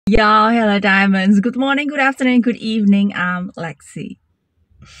Yo, hello diamonds. Good morning, good afternoon, good evening. I'm Lexi.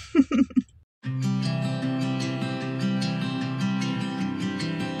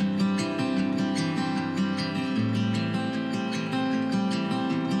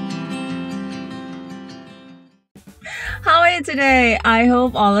 How are you today? I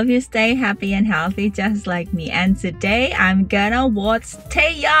hope all of you stay happy and healthy just like me. And today I'm gonna watch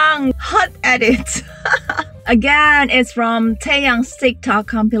Taehyung hot edit. Again, it's from Taehyung's TikTok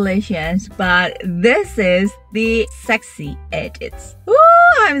compilations, but this is the sexy edits. Woo,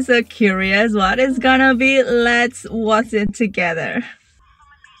 I'm so curious what it's gonna be. Let's watch it together.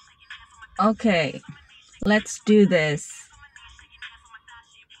 Okay, let's do this.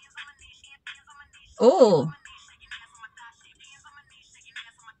 Oh.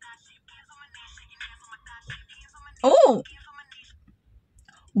 Oh.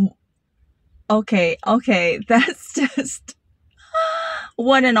 Okay, that's just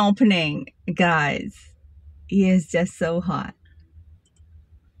what an opening, guys. He is just so hot.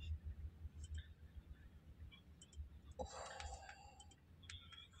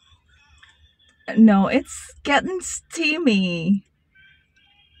 No, it's getting steamy.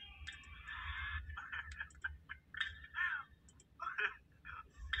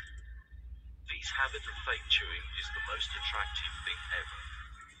 These habit of fake chewing is the most attractive thing ever.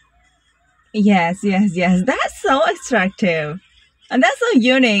 Yes. That's so attractive. And that's so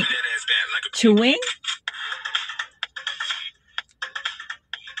unique. Chewing?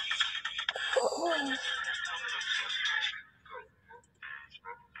 Oh.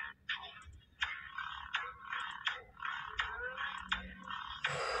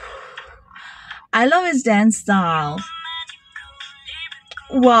 I love his dance style.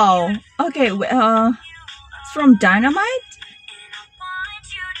 Wow. Okay, it's from Dynamite?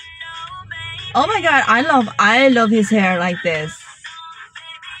 Oh my god, I love his hair like this.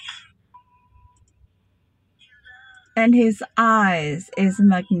 And his eyes is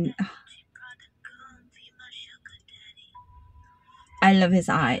I love his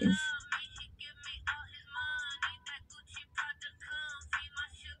eyes.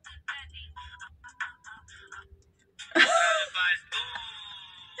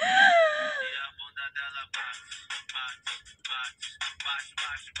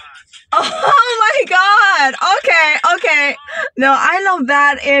 Oh my god! Okay. No, I love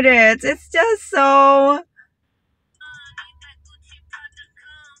that edit. It's just so...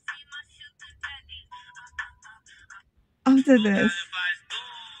 After this.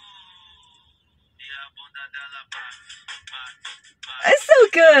 It's so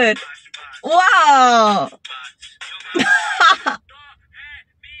good. Wow.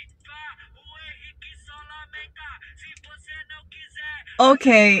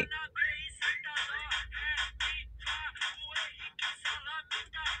 Okay.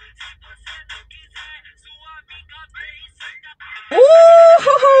 Ooh.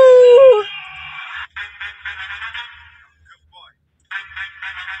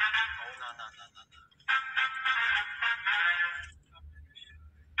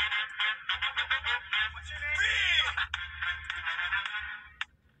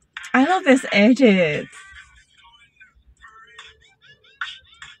 I love this edit.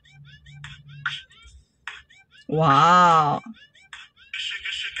 Wow.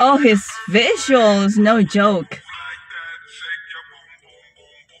 Oh, his visuals, no joke.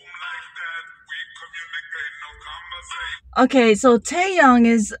 Okay, so Taehyung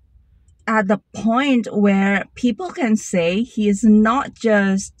is at the point where people can say he is not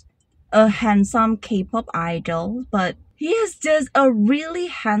just a handsome K-pop idol, but he is just a really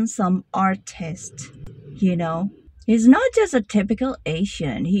handsome artist, you know? He's not just a typical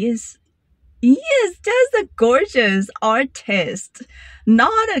Asian, he is just a gorgeous artist,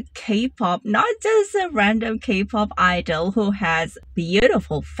 not a K-pop, not just a random K-pop idol who has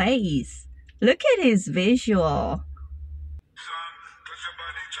beautiful face. Look at his visual.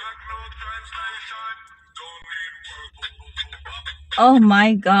 Oh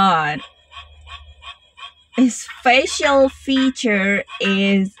my god. His facial feature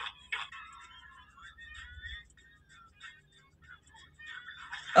is...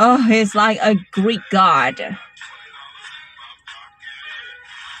 Oh, he's like a Greek god.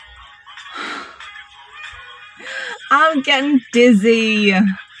 I'm getting dizzy.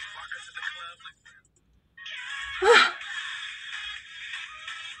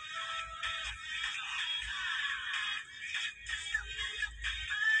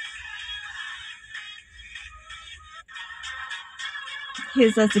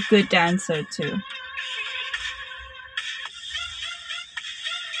 He's such a good dancer too.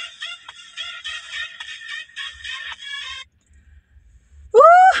 Woo!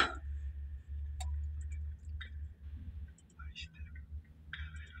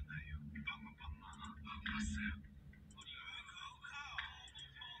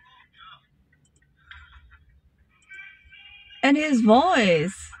 And his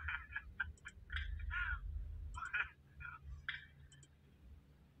voice.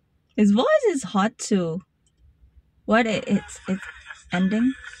 His voice is hot too. What? It's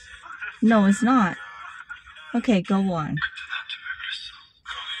ending? No, it's not. Okay, go on.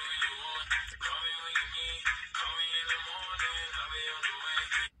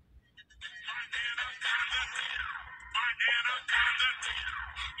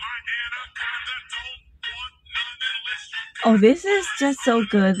 Oh, this is just so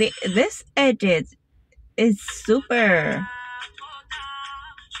good. This edit is super.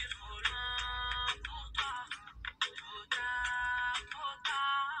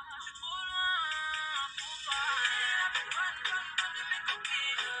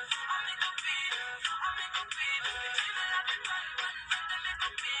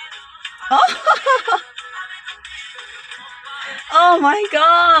 Oh, oh my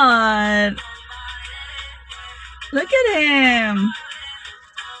god. Look at him.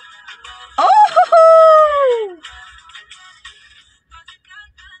 Oh!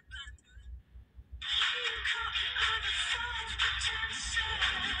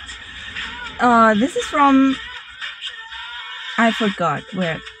 This is from, I forgot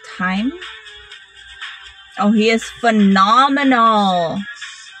where. Time? Oh, he is phenomenal.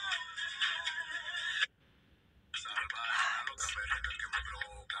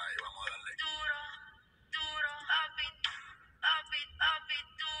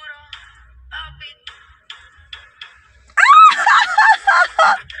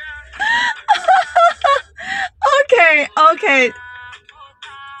 Okay.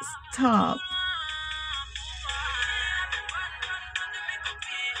 Stop.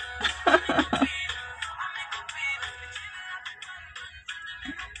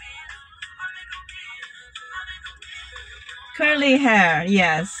 Curly hair,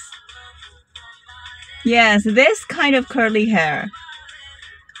 yes. Yes, this kind of curly hair.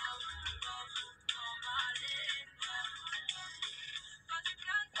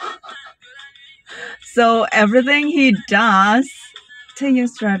 So everything he does,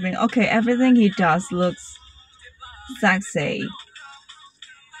 Taehyung's driving. Okay, everything he does looks sexy.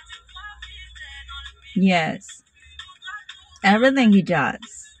 Yes, everything he does.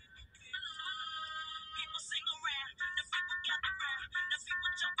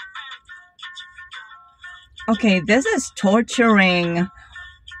 Okay, this is torturing.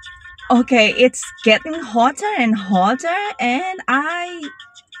 Okay, it's getting hotter and hotter, and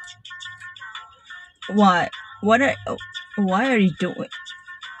what? Why are you doing?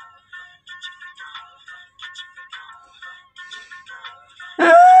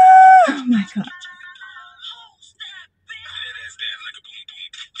 Oh my god.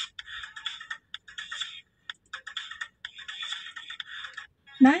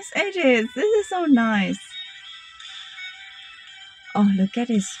 Nice edges. This is so nice. Oh, look at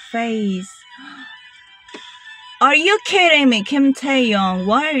his face. Are you kidding me, Kim Taehyung?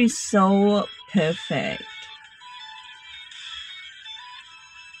 Why are you so perfect?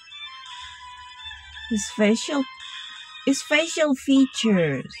 His facial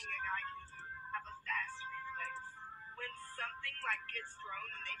features.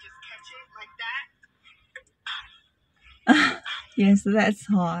 Yes, that's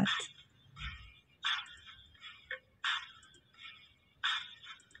hot.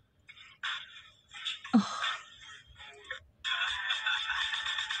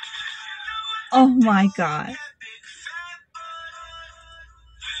 Oh my god.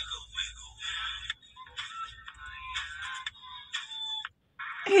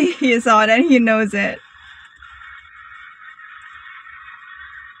 He is hot and he knows it.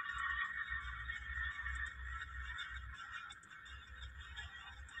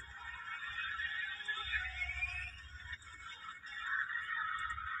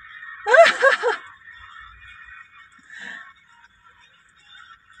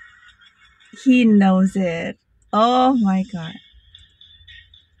 He knows it. Oh my god.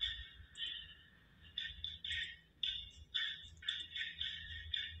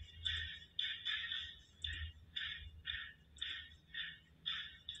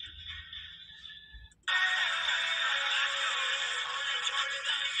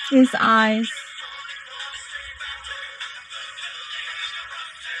 His eyes.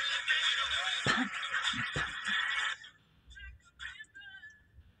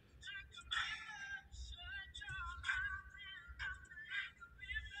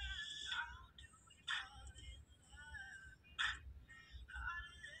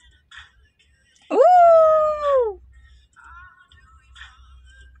 Ooh!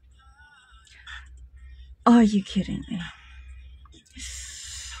 Are you kidding me?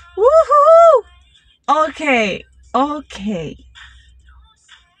 Woohoo! Okay, Okay.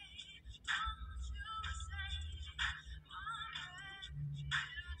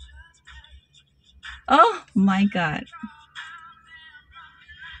 Oh my god.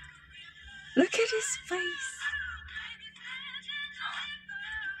 Look at his face.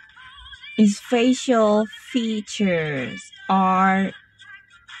 His facial features are...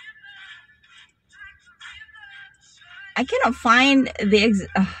 I cannot find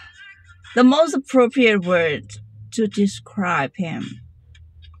the most appropriate word to describe him.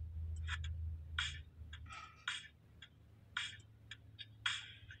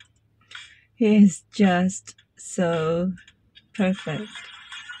 He is just so perfect.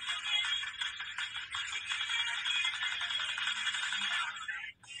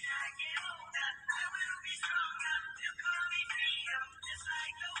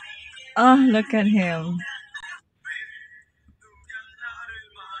 Oh, look at him.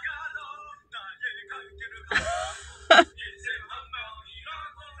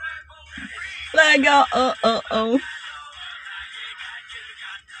 Let go. Oh.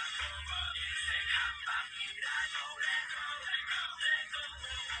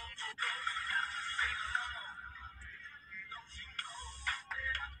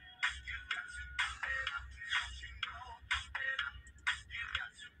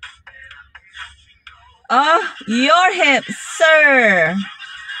 Oh, your hips, sir.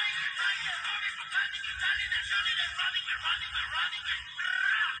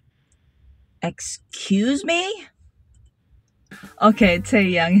 Excuse me? Okay,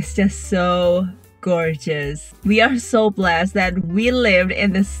 Taehyung is just so gorgeous. We are so blessed that we lived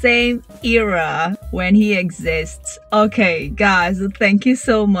in the same era when he exists. Okay, guys, thank you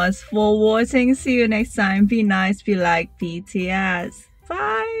so much for watching. See you next time. Be nice, be like BTS.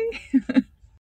 Bye.